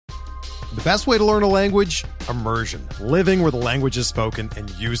The best way to learn a language? Immersion. Living where the language is spoken and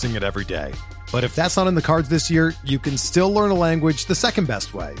using it every day. But if that's not in the cards this year, you can still learn a language the second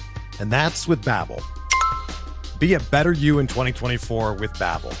best way. And that's with Babbel. Be a better you in 2024 with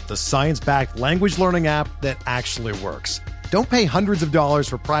Babbel, the science-backed language learning app that actually works. Don't pay hundreds of dollars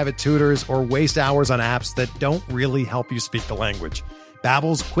for private tutors or waste hours on apps that don't really help you speak the language.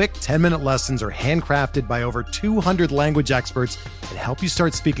 Babbel's quick 10-minute lessons are handcrafted by over 200 language experts and help you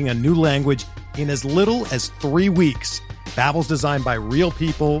start speaking a new language in as little as 3 weeks. Babbel's designed by real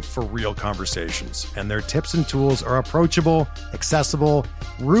people for real conversations, and their tips and tools are approachable, accessible,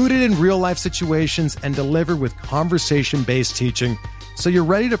 rooted in real-life situations, and delivered with conversation-based teaching, so you're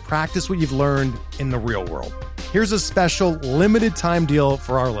ready to practice what you've learned in the real world. Here's a special limited-time deal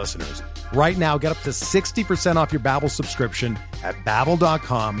for our listeners. Right now, get up to 60% off your Babbel subscription at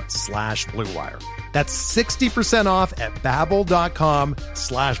babbel.com/Blue Wire. That's 60% off at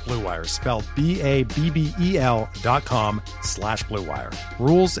babbel.com/Blue Wire, spelled BABBEL.com/Blue Wire.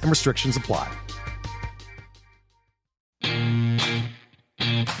 Rules and restrictions apply.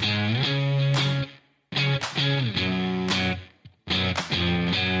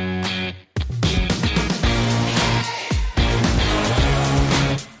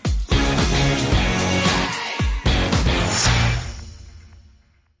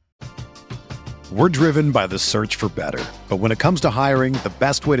 We're driven by the search for better. But when it comes to hiring, the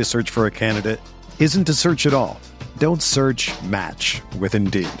best way to search for a candidate isn't to search at all. Don't search, match with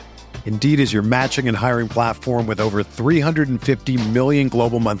Indeed. Indeed is your matching and hiring platform with over 350 million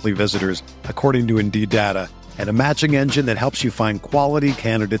global monthly visitors, according to Indeed data, and a matching engine that helps you find quality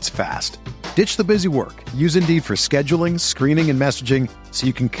candidates fast. Ditch the busy work. Use Indeed for scheduling, screening, and messaging so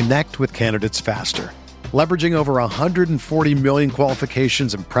you can connect with candidates faster. Leveraging over 140 million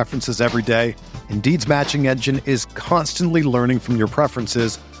qualifications and preferences every day, Indeed's matching engine is constantly learning from your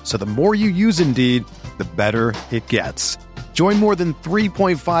preferences, so the more you use Indeed, the better it gets. Join more than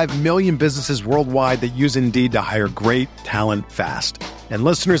 3.5 million businesses worldwide that use Indeed to hire great talent fast. And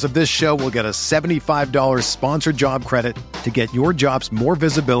listeners of this show will get a $75 sponsored job credit to get your jobs more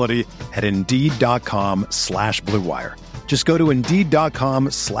visibility at Indeed.com/Blue Wire. Just go to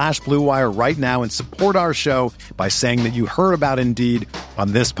Indeed.com/Blue Wire right now and support our show by saying that you heard about Indeed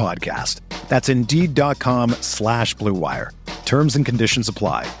on this podcast. That's Indeed.com/Blue Wire. Terms and conditions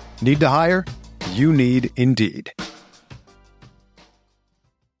apply. Need to hire? You need Indeed.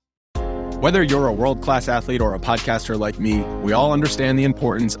 Whether you're a world-class athlete or a podcaster like me, we all understand the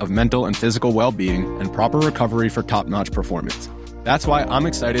importance of mental and physical well-being and proper recovery for top-notch performance. That's why I'm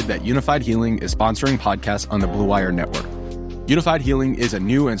excited that Unified Healing is sponsoring podcasts on the Blue Wire Network. Unified Healing is a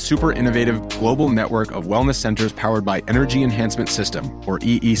new and super innovative global network of wellness centers powered by Energy Enhancement System, or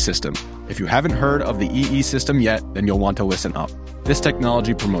EE System. If you haven't heard of the EE System yet, then you'll want to listen up. This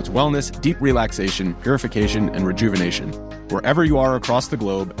technology promotes wellness, deep relaxation, purification, and rejuvenation. Wherever you are across the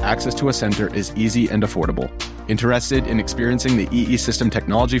globe, access to a center is easy and affordable. Interested in experiencing the EE System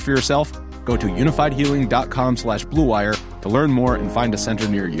technology for yourself? Go to unifiedhealing.com/Blue Wire to learn more and find a center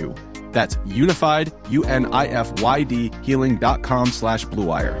near you. That's unified, UNIFYD, healing.com/Blue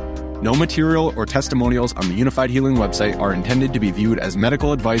Wire. No material or testimonials on the Unified Healing website are intended to be viewed as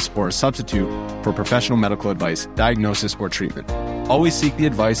medical advice or a substitute for professional medical advice, diagnosis, or treatment. Always seek the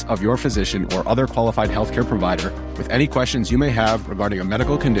advice of your physician or other qualified healthcare provider with any questions you may have regarding a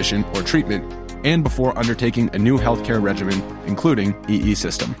medical condition or treatment and before undertaking a new healthcare regimen, including EE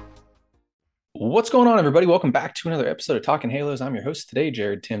System. What's going on, everybody? Welcome back to another episode of Talking Halos. I'm your host today,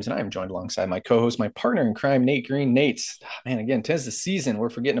 Jared Timms, and I am joined alongside my co-host, my partner in crime, Nate Green. Nate, man, again, 'tis the season. We're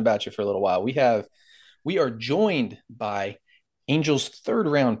forgetting about you for a little while. We are joined by Angels'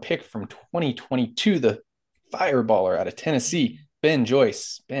 third-round pick from 2022, the fireballer out of Tennessee, Ben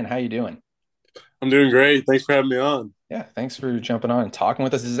Joyce. Ben, how you doing? I'm doing great. Thanks for having me on. Yeah, thanks for jumping on and talking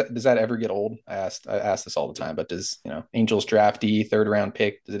with us. Does that ever get old? I ask this all the time, but does Angels draftee, third-round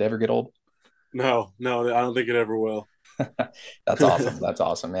pick, does it ever get old? No, I don't think it ever will. That's awesome. That's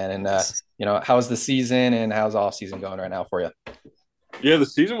awesome, man. And how's the season and how's off season going right now for you? Yeah, the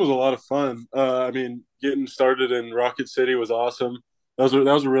season was a lot of fun. Getting started in Rocket City was awesome. That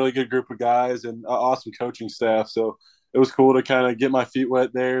was a really good group of guys and awesome coaching staff. So it was cool to kind of get my feet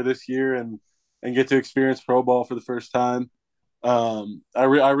wet there this year and get to experience pro ball for the first time. I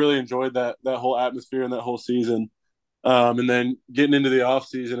really enjoyed that whole atmosphere and that whole season. And then getting into the off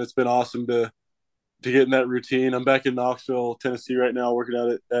season, it's been awesome to get in that routine. I'm back in Knoxville, Tennessee right now, working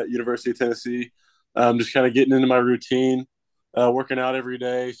out at University of Tennessee. Just kind of getting into my routine, working out every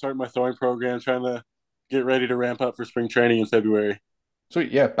day, starting my throwing program, trying to get ready to ramp up for spring training in February.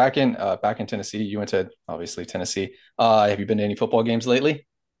 Sweet. Yeah. Back in Tennessee, you went to obviously Tennessee. Have you been to any football games lately?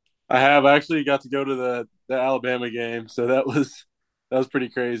 I have actually got to go to the Alabama game, so that was pretty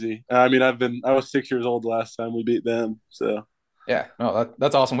crazy. I mean, I was 6 years old the last time we beat them, so. Yeah, no,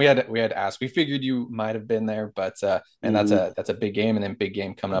 that's awesome. We had to ask. We figured you might have been there, but and that's Mhm. a big game, and then big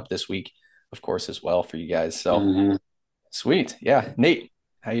game coming up this week, of course, as well for you guys. So Mhm. sweet. Yeah, Nate,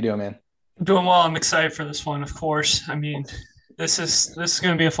 how you doing, man? Doing well. I'm excited for this one, of course. I mean, this is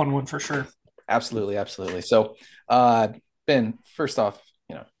going to be a fun one for sure. Absolutely, absolutely. So, Ben, first off,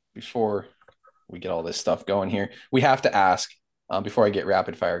 before we get all this stuff going here, we have to ask, before I get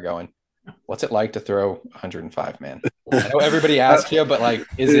rapid fire going, what's it like to throw 105, man? I know everybody asks you, but like,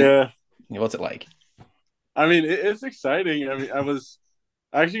 Yeah, what's it like? I mean, it's exciting. I mean,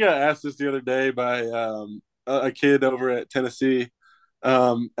 I actually got asked this the other day by a kid over at Tennessee,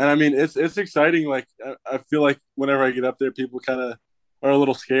 and I mean, it's exciting. Like I feel like whenever I get up there, people kind of are a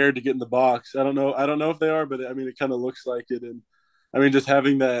little scared to get in the box. I don't know if they are, but I mean, it kind of looks like it. And I mean, just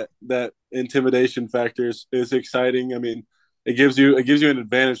having that intimidation factor is exciting. I mean, it gives you an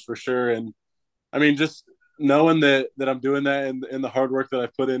advantage for sure. And I mean, just knowing that I'm doing that and the hard work that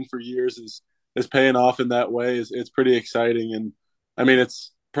I've put in for years is paying off in that way is it's pretty exciting. And I mean,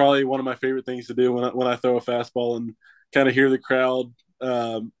 it's probably one of my favorite things to do when I throw a fastball and kind of hear the crowd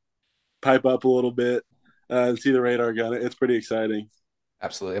um, pipe up a little bit and see the radar gun. It's pretty exciting.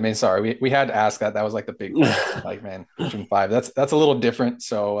 Absolutely. I mean, sorry, we had to ask that. That was like the big question. Like, man, 105. That's a little different.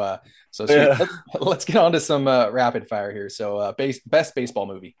 So sweet. Yeah, Let's get on to some rapid fire here. So, best baseball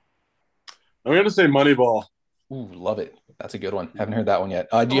movie. I'm gonna say Moneyball. Ooh, love it. That's a good one. Haven't heard that one yet.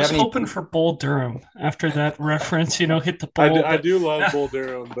 Do I you was have any? hoping for Bull Durham after that reference, hit the I ball. I But do love Bull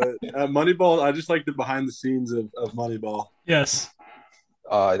Durham, but Moneyball, I just like the behind the scenes of Moneyball. yes,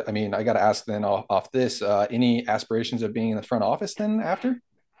 I mean, I got to ask then off this. Any aspirations of being in the front office then after?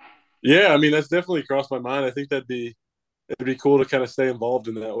 Yeah, I mean that's definitely crossed my mind. I think it'd be cool to kind of stay involved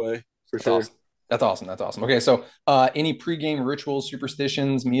in that way for That's sure. awesome. That's awesome. That's awesome. Okay, so any pregame rituals,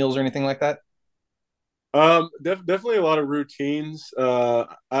 superstitions, meals, or anything like that? Definitely a lot of routines. I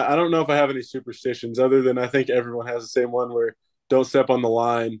don't know if I have any superstitions other than I think everyone has the same one where don't step on the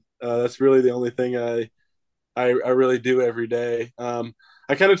line. That's really the only thing I really do every day.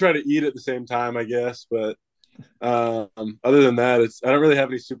 I kind of try to eat at the same time, I guess, but other than that, I don't really have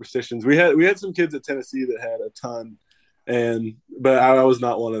any superstitions. We had some kids at Tennessee that had a ton, but I was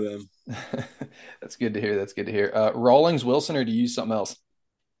not one of them. That's good to hear. That's good to hear. Rawlings, Wilson, or do you use something else?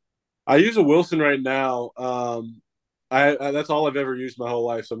 I use a Wilson right now. I that's all I've ever used my whole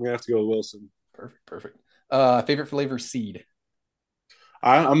life, so I'm gonna have to go with Wilson. Perfect. Perfect. Favorite flavor seed?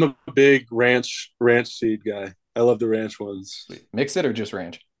 I'm a big ranch seed guy. I love the ranch ones. Sweet. Mix it or just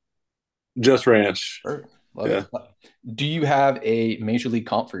ranch? Just ranch. Perfect. Love Yeah. it. Do you have a major league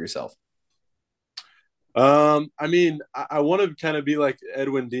comp for yourself? I mean, I want to kind of be like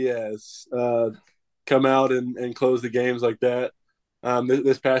Edwin Diaz, come out and close the games like that.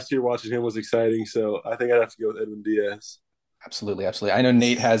 This past year, watching him was exciting, so I think I'd have to go with Edwin Diaz. Absolutely, absolutely. I know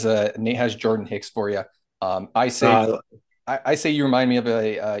Nate has Jordan Hicks for you. I say Uh, I say you remind me of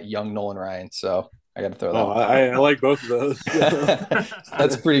a young Nolan Ryan, so I got to throw that oh, one. I like both of those.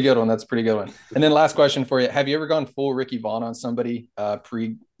 That's a pretty good one. That's a pretty good one. And then last question for you: have you ever gone full Ricky Vaughn on somebody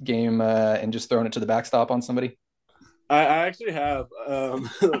pre-game and just thrown it to the backstop on somebody? I actually have.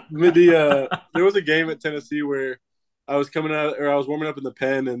 There was a game at Tennessee where I was coming out or I was warming up in the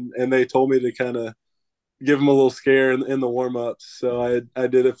pen, and they told me to kind of give them a little scare in the warm ups. So I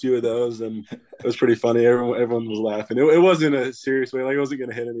did a few of those, and it was pretty funny. Everyone was laughing. It wasn't a serious way, like I wasn't going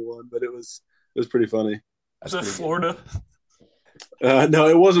to hit anyone, but it was pretty funny. was That's that pretty good. Florida? No,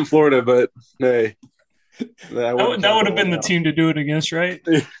 it wasn't Florida, but hey, I That wouldn't that count would have that been one the out. team to do it against, right?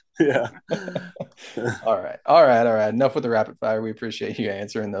 Yeah. All right. All right. All right. Enough with the rapid fire. We appreciate you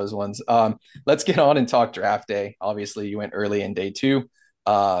answering those ones. Let's get on and talk draft day. Obviously, you went early in day two.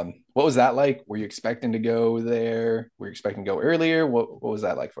 What was that like? Were you expecting to go there? Were you expecting to go earlier? What was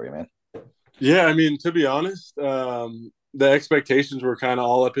that like for you, man? Yeah, I mean, to be honest, the expectations were kind of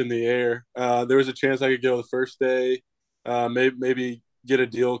all up in the air. There was a chance I could go the first day, maybe get a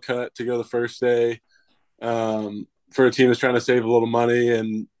deal cut to go the first day for a team that's trying to save a little money.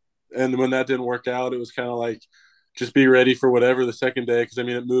 And when that didn't work out, it was kind of like just be ready for whatever the second day because I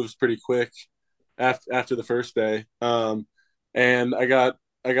mean it moves pretty quick after the first day. And I got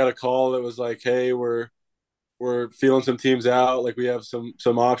a call that was like, hey, we're feeling some teams out. Like we have some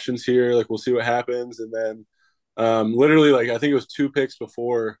options here. Like we'll see what happens. And then literally like I think it was two picks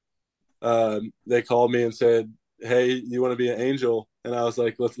before they called me and said, hey, you want to be an Angel? And I was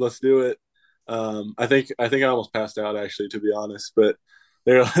like, let's do it. I think I almost passed out actually, to be honest. But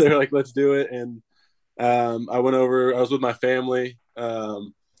they're like, let's do it. And I went over. I was with my family.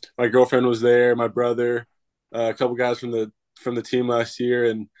 my girlfriend was there, my brother, a couple guys from the team last year,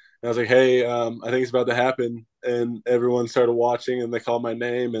 and I was like, hey, I think it's about to happen, and everyone started watching, and they called my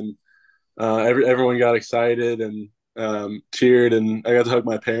name, and everyone got excited and cheered, and I got to hug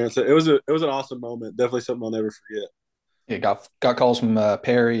my parents. It was an awesome moment. Definitely something I'll never forget. Yeah, got calls from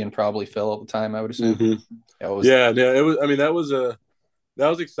Perry and probably Phil at the time, I would assume. Mm-hmm. Yeah. It was. I mean, that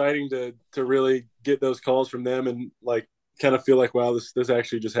was exciting to really get those calls from them and like kind of feel like, wow, this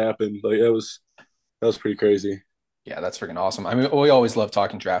actually just happened. Like that was pretty crazy. Yeah, that's freaking awesome. I mean, we always love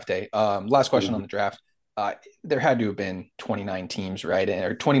talking draft day. Last question on the draft. There had to have been 29 teams, right?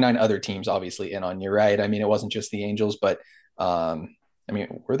 Or 29 other teams, obviously, in on you, right? I mean, it wasn't just the Angels, but I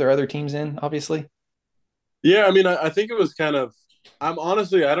mean, were there other teams in, obviously? Yeah, I mean, I think it was kind of. I'm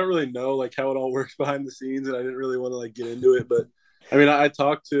honestly, I don't really know like how it all works behind the scenes, and I didn't really want to like get into it. But I mean, I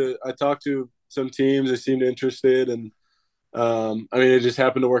talked to some teams. They seemed interested, and I mean, it just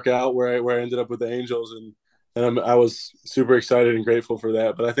happened to work out where I ended up with the Angels, and I was super excited and grateful for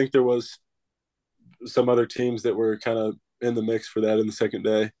that. But I think there was some other teams that were kind of in the mix for that in the second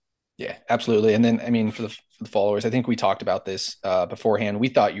day. Yeah, absolutely. And then, I mean, for the followers, I think we talked about this beforehand. We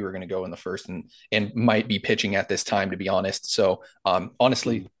thought you were going to go in the first and might be pitching at this time, to be honest. So,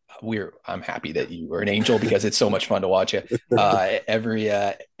 honestly, I'm happy that you were an Angel because it's so much fun to watch you every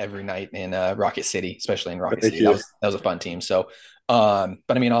night in Rocket City, especially in Rocket Thank City. you. That was a fun team. So, but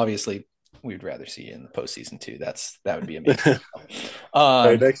I mean, obviously, we'd rather see you in the postseason too. That would be amazing. Hey,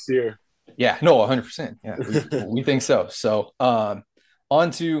 Um, next year. yeah, no, 100%. Yeah, we think so. So, on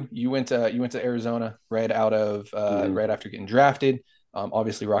to you went to Arizona right out of right after getting drafted.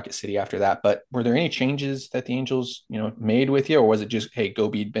 Obviously Rocket City after that. But were there any changes that the Angels, made with you, or was it just, hey, go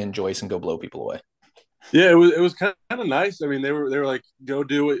beat Ben Joyce and go blow people away? Yeah, it was kind of nice. I mean, they were like, go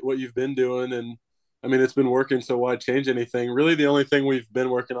do what you've been doing, and I mean, it's been working. So why change anything? Really, the only thing we've been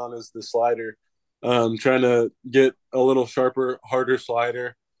working on is the slider. Trying to get a little sharper, harder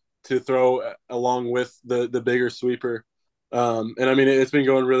slider to throw along with the bigger sweeper. And I mean, it's been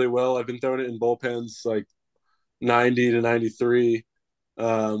going really well. I've been throwing it in bullpens like 90 to 93,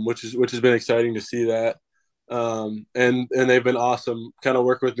 which has been exciting to see that. And they've been awesome. Kind of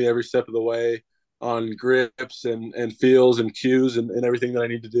working with me every step of the way on grips and feels and cues and everything that I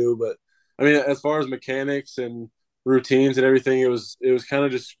need to do. But I mean, as far as mechanics and routines and everything, it was kind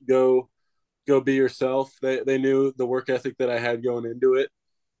of just go be yourself. They knew the work ethic that I had going into it,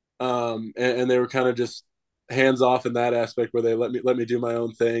 and they were kind of just hands off in that aspect where they let me do my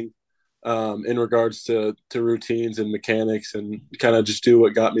own thing in regards to routines and mechanics and kind of just do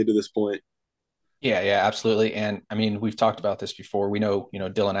what got me to this point. Yeah, absolutely. And I mean, we've talked about this before. We know,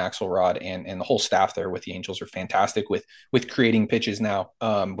 Dylan Axelrod and the whole staff there with the Angels are fantastic with creating pitches now.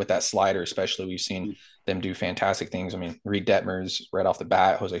 With that slider, especially, we've seen them do fantastic things. I mean, Reed Detmers right off the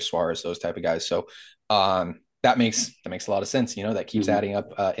bat, Jose Suarez, those type of guys. So that makes a lot of sense. That keeps Mm-hmm. adding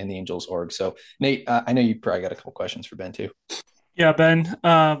up in the Angels org. So Nate, I know you probably got a couple questions for Ben too. Yeah, Ben.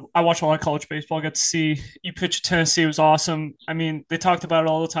 I watch a lot of college baseball. I got to see you pitch at Tennessee. It was awesome. I mean, they talked about it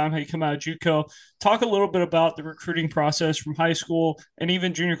all the time, how you come out of JUCO. Talk a little bit about the recruiting process from high school and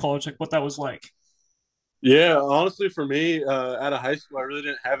even junior college, like what that was like. Yeah, honestly, for me, out of high school, I really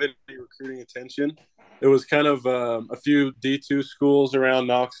didn't have any recruiting attention. It was kind of a few D2 schools around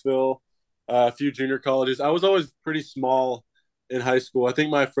Knoxville, a few junior colleges. I was always pretty small in high school. I think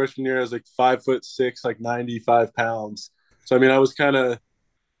my freshman year I was like 5'6", like 95 pounds. So I mean, I was kind of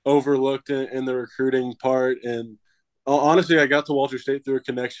overlooked in the recruiting part. And honestly, I got to Walter State through a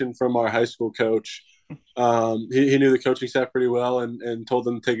connection from our high school coach. He knew the coaching staff pretty well and told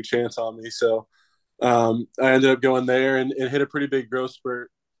them to take a chance on me. So I ended up going there and hit a pretty big growth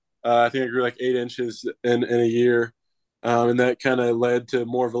spurt. I think I grew like 8 inches in a year. And that kind of led to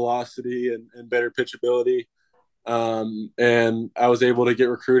more velocity and better pitchability. And I was able to get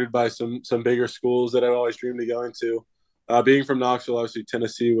recruited by some bigger schools that I've always dreamed of going to. Being from Knoxville, obviously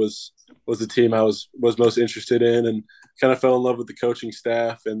Tennessee was the team I was most interested in, and kind of fell in love with the coaching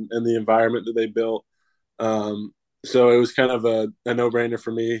staff and the environment that they built. So it was kind of a no brainer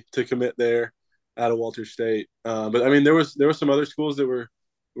for me to commit there out of Walter State. But I mean, there was some other schools that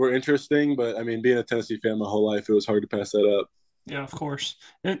were interesting, but I mean, being a Tennessee fan my whole life, it was hard to pass that up. Yeah, of course.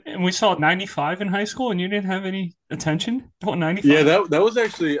 And we saw 95 in high school, and you didn't have any attention? Oh, Yeah, 95? that was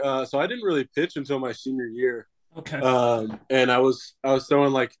actually so I didn't really pitch until my senior year. Okay. And I was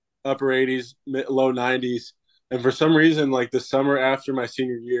throwing like upper 80s, low 90s, and for some reason, like the summer after my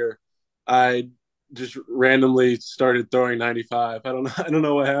senior year, I just randomly started throwing 95. I don't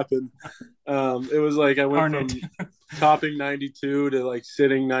know what happened. It was like I went Darn it. from topping 92 to like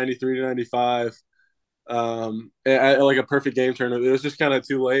sitting 93 to 95. at like a perfect game tournament. It was just kind of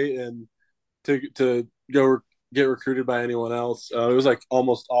too late and to go get recruited by anyone else. It was like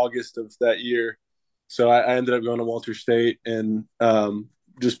almost August of that year, so I ended up going to Walter State and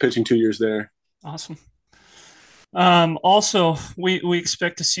just pitching 2 years there. Awesome. Also, we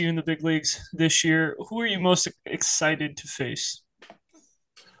expect to see you in the big leagues this year. Who are you most excited to face?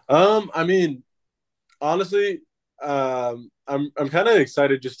 I mean, honestly, I'm kind of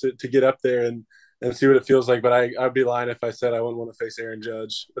excited just to get up there and see what it feels like. But I'd be lying if I said I wouldn't want to face Aaron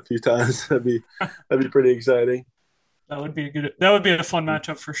Judge a few times. That'd be pretty exciting. That would be a fun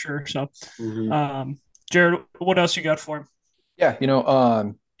matchup for sure. So, Mm-hmm. Jared, what else you got for him? Yeah,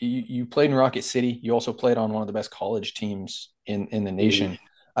 you played in Rocket City. You also played on one of the best college teams in the nation.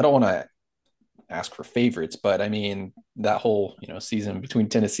 I don't want to ask for favorites, but I mean that whole season between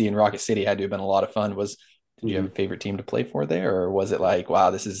Tennessee and Rocket City had to have been a lot of fun. Did you have a favorite team to play for there, or was it like,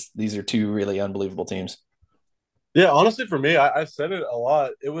 wow, these are two really unbelievable teams? Yeah, honestly, for me, I said it a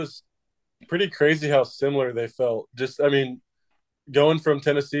lot. It was pretty crazy how similar they felt. Just, I mean, going from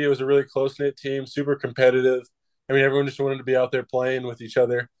Tennessee, it was a really close knit team, super competitive. I mean, everyone just wanted to be out there playing with each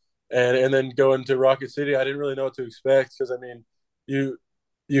other, and then going to Rocket City, I didn't really know what to expect because I mean, you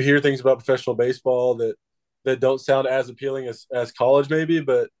you hear things about professional baseball that don't sound as appealing as college maybe,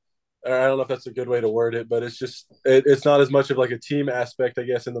 but I don't know if that's a good way to word it, but it's not as much of like a team aspect, I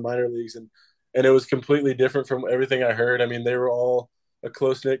guess, in the minor leagues, and it was completely different from everything I heard. I mean, they were all a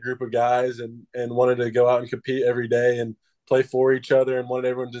close knit group of guys and wanted to go out and compete every day and play for each other and wanted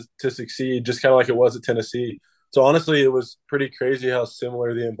everyone to succeed, just kind of like it was at Tennessee. So honestly, it was pretty crazy how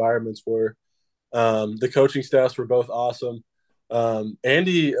similar the environments were. The coaching staffs were both awesome.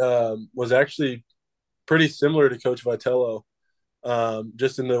 Andy was actually pretty similar to Coach Vitello,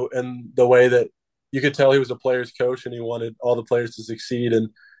 just in the way that you could tell he was a player's coach and he wanted all the players to succeed, and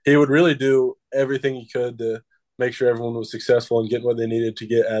he would really do everything he could to make sure everyone was successful and getting what they needed to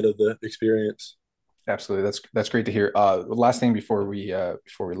get out of the experience. Absolutely, that's great to hear. Last thing before we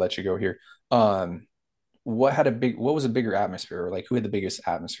let you go here, what was a bigger atmosphere, or like who had the biggest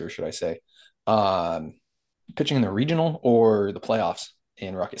atmosphere, should I say? Um, Pitching in the regional or the playoffs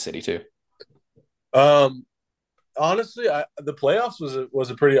in Rocket City too? Um, Honestly, the playoffs was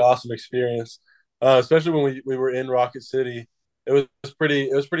a pretty awesome experience, especially when we were in Rocket City. It was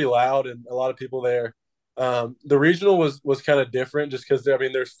pretty loud and a lot of people there. The regional was kind of different just because I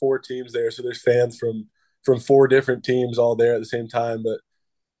mean there's four teams there, so there's fans from four different teams all there at the same time. But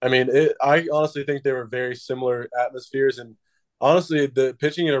I mean, I honestly think they were very similar atmospheres, and honestly, the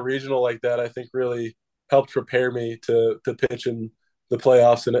pitching in a regional like that, I think, really helped prepare me to pitch in the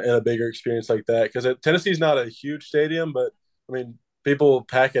playoffs in a bigger experience like that. Because Tennessee's not a huge stadium, but I mean, people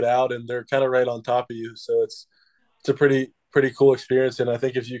pack it out, and they're kind of right on top of you, so it's a pretty cool experience. And I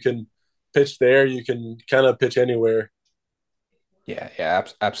think if you can pitch there, you can kind of pitch anywhere. Yeah,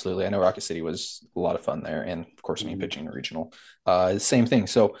 absolutely. I know Rocket City was a lot of fun there, and of course, me pitching the regional, same thing.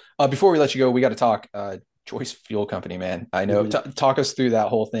 So, before we let you go, we got to talk Joyce Fuel Company, man. I know. Talk us through that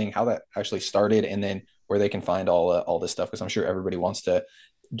whole thing, how that actually started, and then where they can find all this stuff, because I'm sure everybody wants to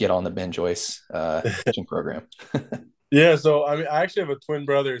get on the Ben Joyce pitching program. Yeah, so I mean, I actually have a twin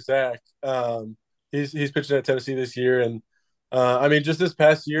brother, Zach. He's pitching at Tennessee this year, and I mean, just this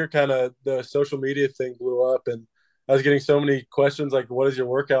past year, kind of the social media thing blew up, and I was getting so many questions like, "What is your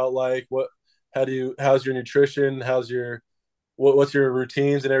workout like? How's your nutrition? What's your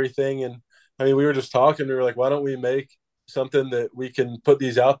routines and everything?" And I mean, we were just talking. We were like, "Why don't we make something that we can put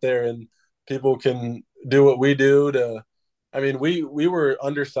these out there and people can do what we do?" I mean, we were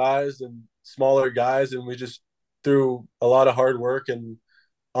undersized and smaller guys, and we just through a lot of hard work and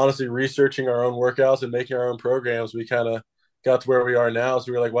honestly researching our own workouts and making our own programs, we kind of got to where we are now.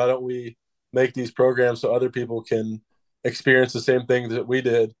 So we were like, why don't we make these programs so other people can experience the same things that we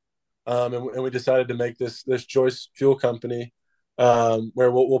did? And we decided to make this Joyce Fuel Company,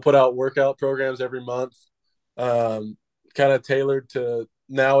 where we'll put out workout programs every month, kind of tailored to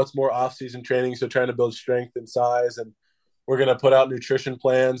now it's more off season training, so trying to build strength and size, and we're gonna put out nutrition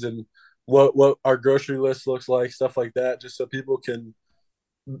plans and what our grocery list looks like, stuff like that, just so people can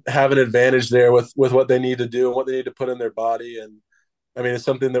have an advantage there with what they need to do and what they need to put in their body. And I mean, it's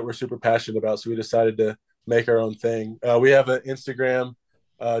something that we're super passionate about, so we decided to make our own thing. We have an Instagram,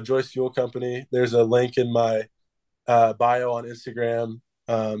 Joyce Fuel Company. There's a link in my bio on Instagram.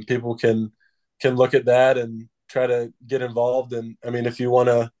 People can look at that and try to get involved. And I mean, if you want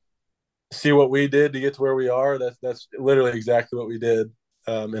to see what we did to get to where we are, that's literally exactly what we did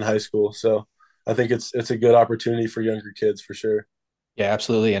in high school. So I think it's a good opportunity for younger kids for sure. Yeah,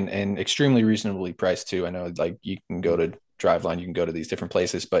 absolutely, and extremely reasonably priced too. I know, like you can go to Driveline, you can go to these different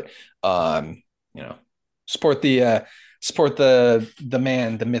places, but you know, support the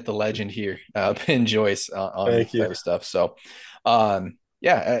man, the myth, the legend here, Ben Joyce on this type of stuff. So,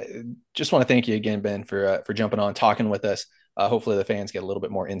 just want to thank you again, Ben, for jumping on, talking with us. Hopefully the fans get a little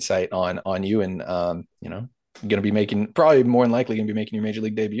bit more insight on you, and going to be probably more than likely going to be making your major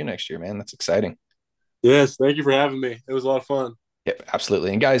league debut next year, man. That's exciting. Yes, thank you for having me. It was a lot of fun. Yep,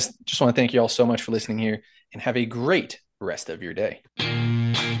 absolutely. And guys, just want to thank you all so much for listening here, and have a great rest of your day.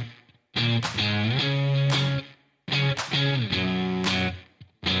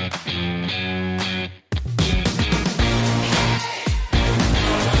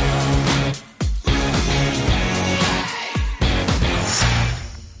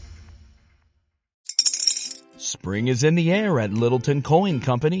 Spring is in the air at Littleton Coin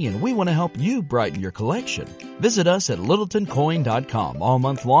Company, and we want to help you brighten your collection. Visit us at littletoncoin.com all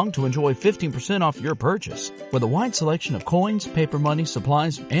month long to enjoy 15% off your purchase. With a wide selection of coins, paper money,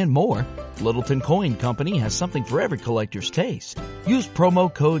 supplies, and more, Littleton Coin Company has something for every collector's taste. Use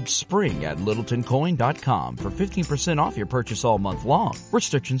promo code SPRING at littletoncoin.com for 15% off your purchase all month long.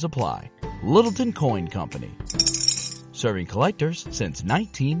 Restrictions apply. Littleton Coin Company. Serving collectors since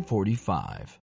 1945.